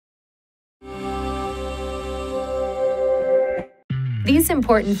These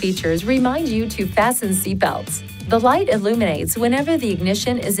important features remind you to fasten seatbelts. The light illuminates whenever the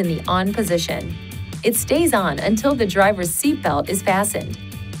ignition is in the on position. It stays on until the driver's seatbelt is fastened.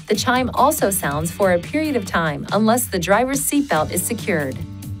 The chime also sounds for a period of time unless the driver's seatbelt is secured.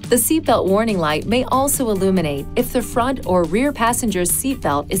 The seatbelt warning light may also illuminate if the front or rear passenger's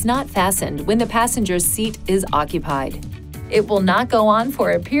seatbelt is not fastened when the passenger's seat is occupied. It will not go on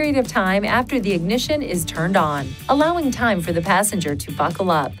for a period of time after the ignition is turned on, allowing time for the passenger to buckle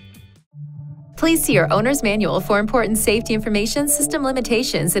up. Please see your owner's manual for important safety information, system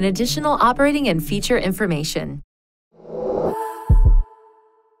limitations, and additional operating and feature information.